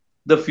get,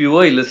 the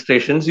fewer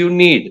illustrations you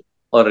need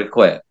or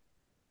require.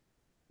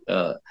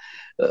 Uh,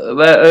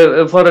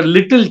 for a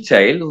little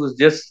child who's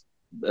just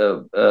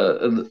the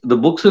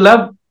books will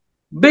have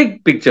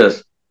big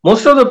pictures.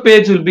 Most of the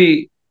page will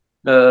be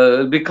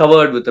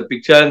covered with a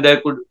picture, and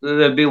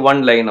there'll be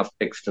one line of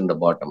text in the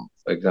bottom.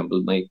 For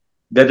example, my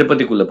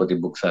Gajapati Kulapati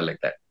books are like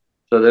that.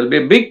 So there'll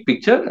be a big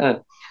picture,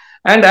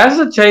 and as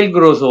the child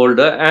grows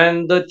older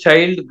and the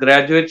child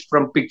graduates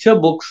from picture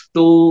books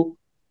to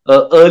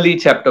early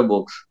chapter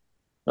books,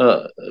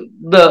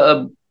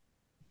 the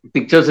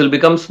pictures will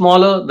become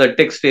smaller, the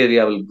text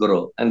area will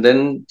grow, and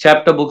then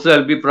chapter books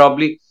will be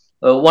probably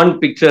one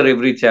picture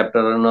every chapter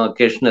and an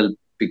occasional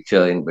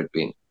picture in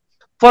between.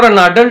 For an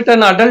adult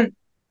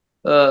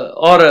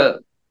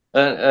or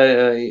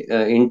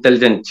a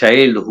intelligent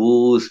child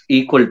who's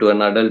equal to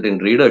an adult in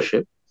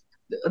readership,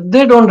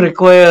 they don't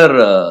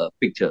require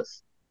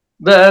pictures.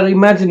 Their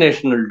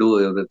imagination will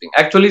do everything.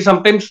 Actually,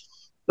 sometimes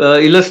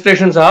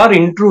illustrations are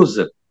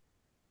intrusive,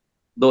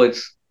 though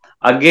it's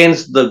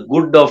against the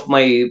good of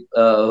my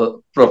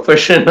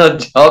profession or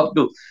job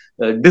to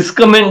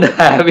discommend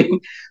having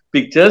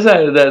pictures.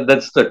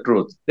 That's the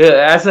truth.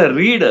 As a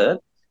reader,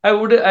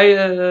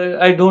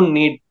 I don't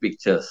need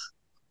pictures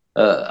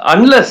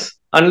unless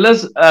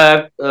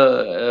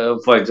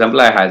for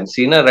example, I had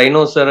seen a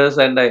rhinoceros,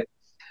 and I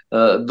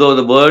though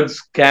the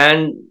words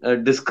can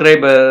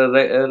describe a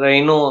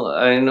rhino,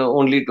 I know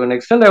only to an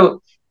extent.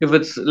 If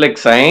it's like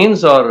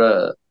science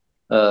or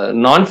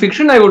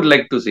non-fiction, I would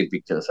like to see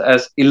pictures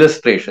as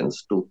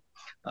illustrations too.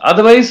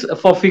 Otherwise,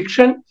 for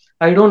fiction,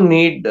 I don't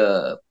need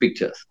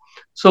pictures.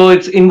 So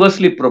it's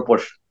inversely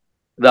proportional.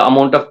 The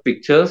amount of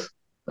pictures,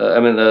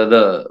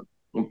 the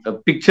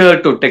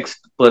picture to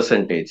text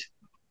percentage.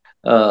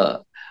 Uh,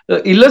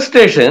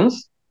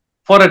 illustrations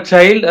for a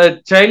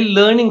child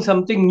learning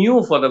something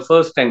new for the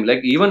first time,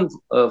 like even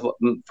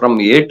from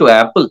A to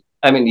Apple.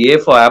 I mean, A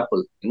for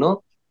Apple.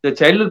 The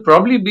child will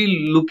probably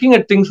be looking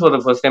at things for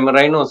the first time. A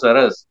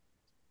rhinoceros.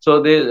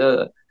 So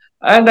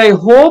and I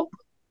hope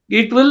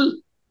it will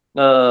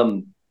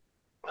um,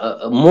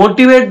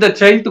 motivate the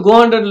child to go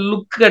on and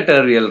look at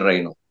a real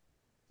rhino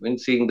when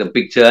seeing the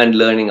picture and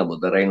learning about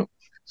the rhino.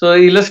 So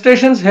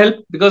illustrations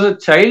help because a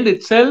child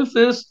itself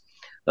is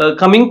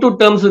coming to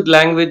terms with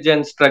language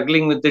and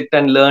struggling with it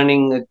and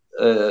learning it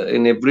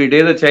in every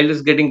day. The child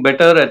is getting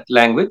better at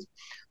language,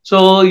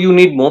 so you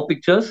need more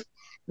pictures.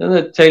 When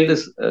the child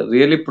is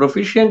really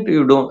proficient,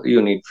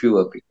 you need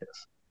fewer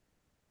pictures.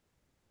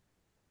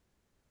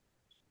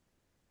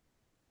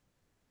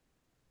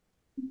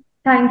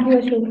 Thank you,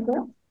 Ashok sir.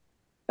 So,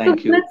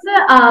 Thank you.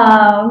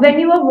 when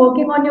you were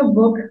working on your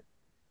book,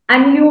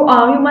 and you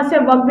must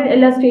have worked with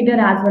illustrator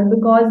as well,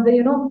 because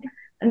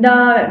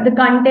the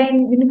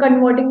content,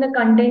 converting the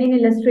content in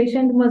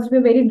illustration must be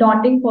very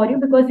daunting for you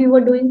because you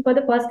were doing for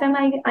the first time,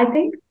 I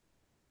think.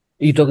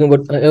 You're talking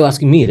about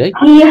asking me, right?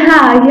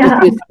 Yeah, Yes, yeah.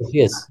 yes,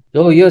 yes.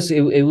 Oh, yes.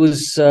 It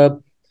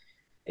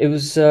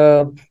was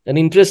an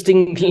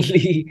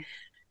interestingly,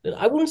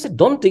 I wouldn't say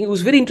daunting. It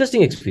was a very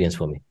interesting experience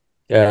for me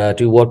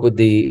to work with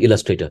the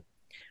illustrator.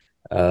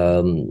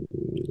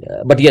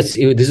 But yes,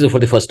 this is for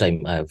the first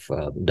time I've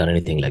done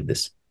anything like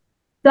this.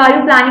 So are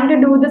you planning to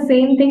do the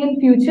same thing in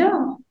future?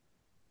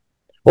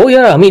 Oh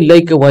yeah, I mean,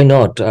 like, why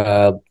not?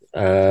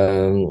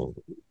 Um,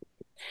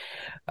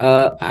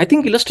 I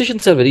think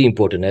illustrations are very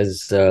important,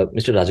 as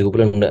Mr.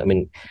 Rajagopalan, I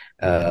mean,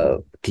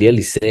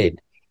 clearly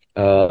said.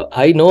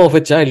 I know of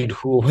a child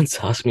who once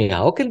asked me,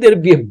 "How can there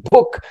be a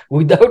book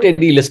without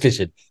any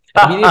illustration?"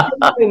 I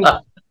mean,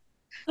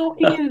 how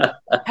can you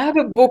have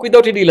a book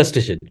without any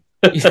illustration?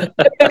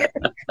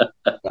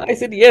 I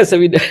said, "Yes." I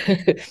mean,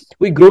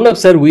 we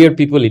grown-ups are weird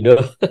people, you know.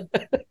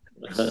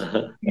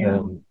 Yeah.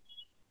 Um,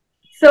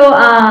 So,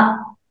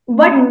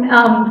 what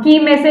key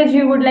message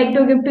you would like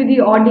to give to the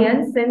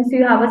audience since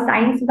you have a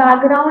science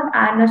background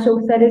and Ashok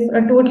sir is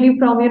totally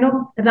from,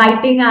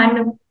 writing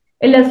and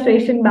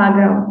illustration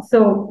background.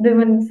 So,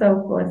 Biman sir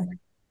first.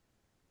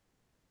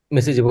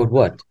 Message about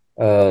what?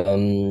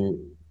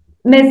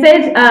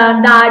 Message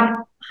that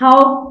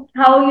how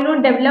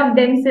develop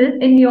themselves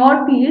in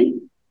your field.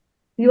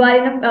 You are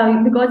in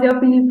a because you're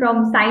field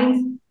from science,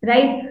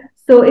 right?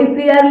 So, if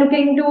we are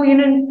looking to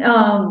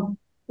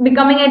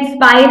becoming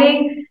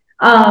inspiring,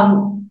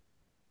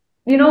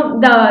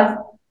 the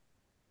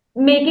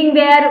making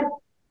their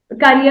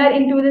career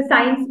into the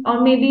science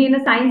or maybe in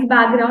a science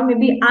background,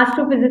 maybe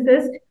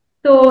astrophysicist.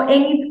 So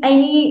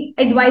any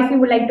advice you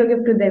would like to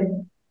give to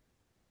them?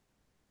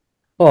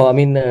 Oh, I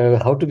mean,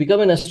 how to become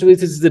an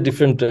astrophysicist is a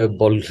different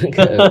ball,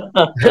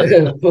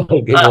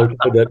 ball game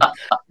altogether.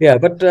 Yeah,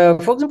 but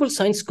for example,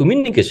 science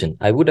communication,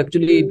 I would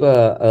actually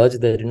urge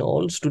that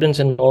all students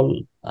and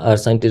all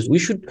scientists, we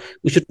should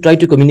try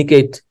to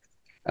communicate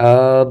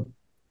uh,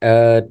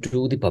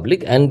 to the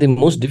public, and the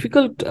most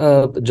difficult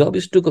job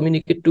is to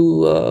communicate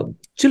to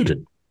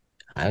children.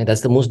 I mean,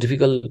 that's the most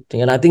difficult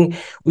thing, and I think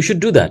we should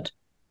do that.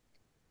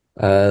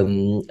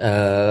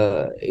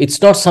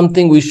 It's not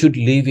something we should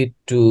leave it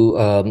to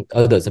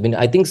others. I mean,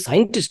 I think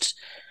scientists,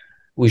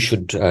 we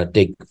should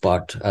take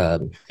part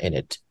in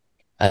it,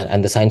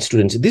 and the science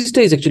students. These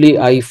days, actually,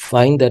 I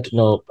find that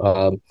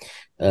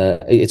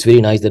it's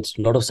very nice that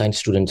a lot of science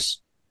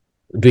students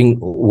doing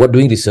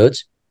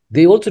research.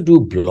 They also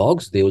do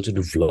blogs. They also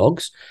do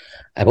vlogs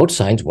about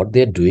science, what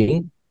they're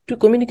doing to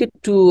communicate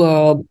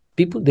to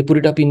people. They put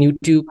it up in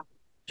YouTube.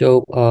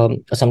 So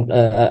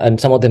and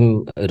some of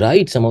them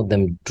write, some of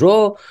them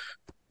draw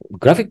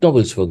graphic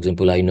novels. For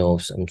example, I know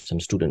some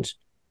students,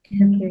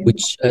 Okay.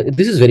 which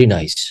this is very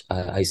nice.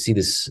 I see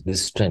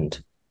this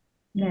trend.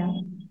 Yeah.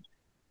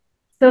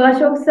 So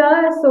Ashok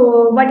sir,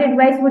 so what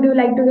advice would you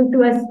like to give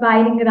to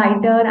aspiring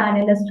writer and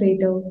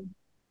illustrator?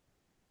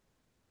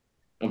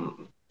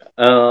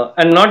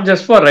 And not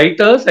just for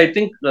writers, I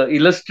think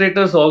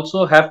illustrators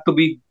also have to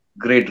be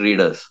great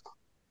readers.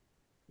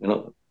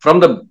 From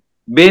the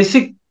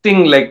basic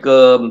thing, like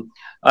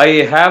I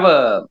have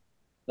a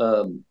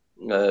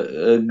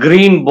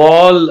green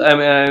ball. I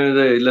mean,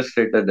 the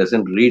illustrator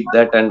doesn't read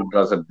that and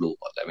draws a blue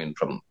ball. I mean,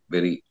 from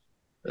very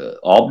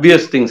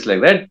obvious things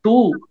like that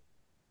to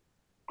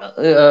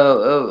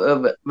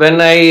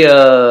when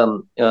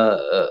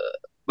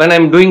when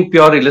I'm doing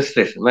pure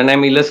illustration, when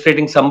I'm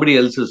illustrating somebody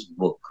else's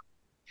book.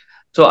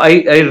 So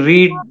I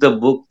read the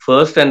book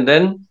first, and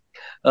then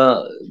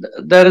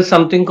there is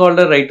something called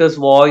a writer's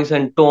voice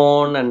and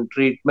tone and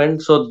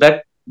treatment. So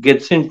that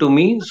gets into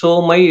me.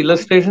 So my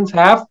illustrations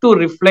have to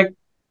reflect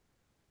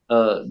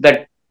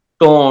that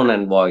tone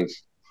and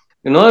voice.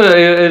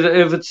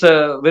 If it's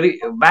a very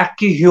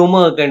wacky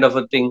humor kind of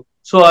a thing,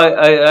 so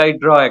I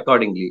draw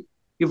accordingly.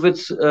 If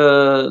it's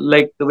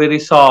like very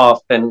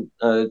soft and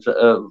it's,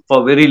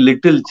 for very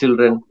little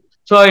children,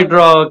 so I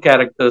draw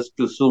characters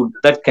to suit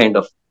that kind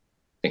of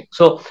thing.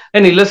 So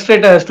an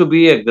illustrator has to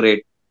be a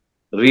great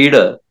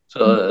reader.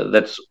 So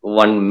that's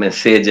one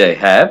message I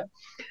have.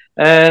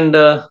 And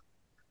uh,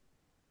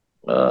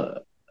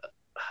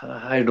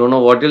 I don't know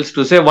what else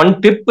to say.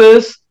 One tip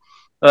is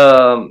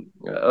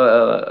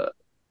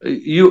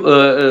you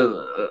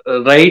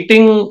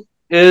writing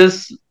is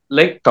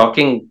like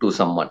talking to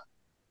someone.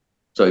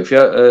 So if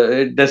you're,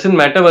 it doesn't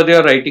matter whether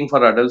you're writing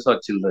for adults or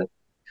children.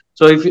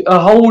 So if you,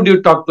 how would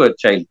you talk to a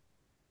child?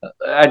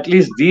 At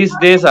least these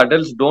days,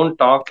 adults don't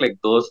talk like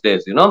those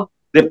days.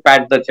 They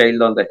pat the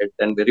child on the head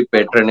and very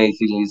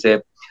patronizingly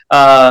say,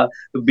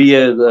 "Be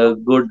a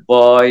good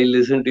boy,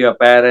 listen to your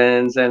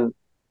parents, and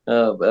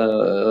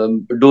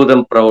do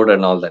them proud,"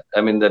 and all that.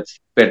 I mean, that's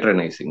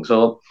patronizing.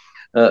 So,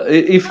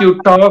 if you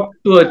talk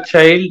to a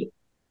child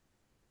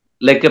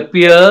like a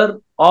peer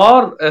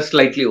or a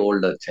slightly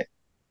older child,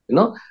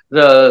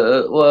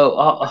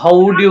 how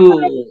would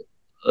you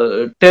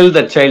tell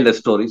the child a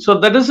story? So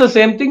that is the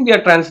same thing we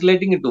are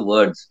translating into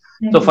words.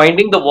 So Mhm.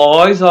 finding the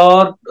voice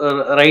or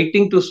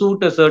writing to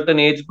suit a certain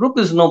age group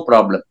is no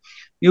problem.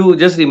 You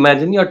just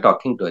imagine you're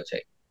talking to a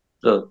child.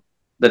 So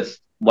that's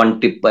one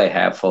tip I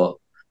have for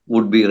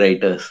would-be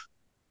writers.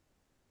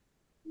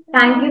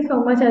 Thank you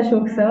so much,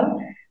 Ashok sir.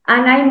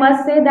 And I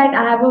must say that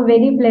I have a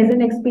very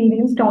pleasant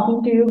experience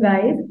talking to you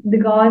guys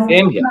because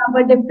Same you here. have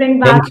a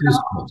different Thank you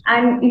so background much.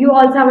 and you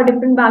also have a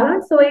different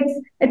background. So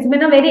it's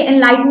been a very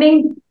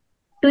enlightening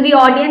to the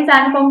audience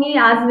and for me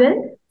as well.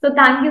 So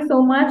thank you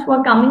so much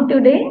for coming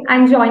today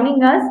and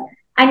joining us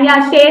and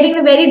yeah, sharing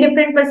a very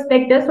different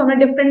perspectives from a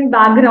different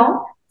background.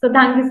 So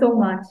thank you so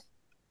much.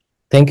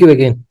 Thank you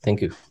again.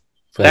 Thank you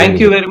for having Thank me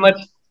you here. very much.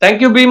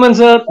 Thank you, Biman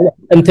sir.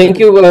 And thank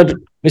you,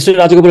 Mr.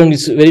 Rajagopalan.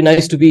 It's very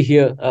nice to be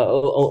here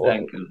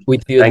Thank you.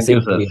 with you in the Thank you,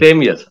 same sir. studio.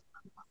 Same here, sir.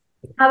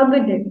 Have a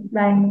good day.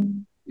 Bye.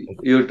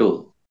 You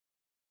too.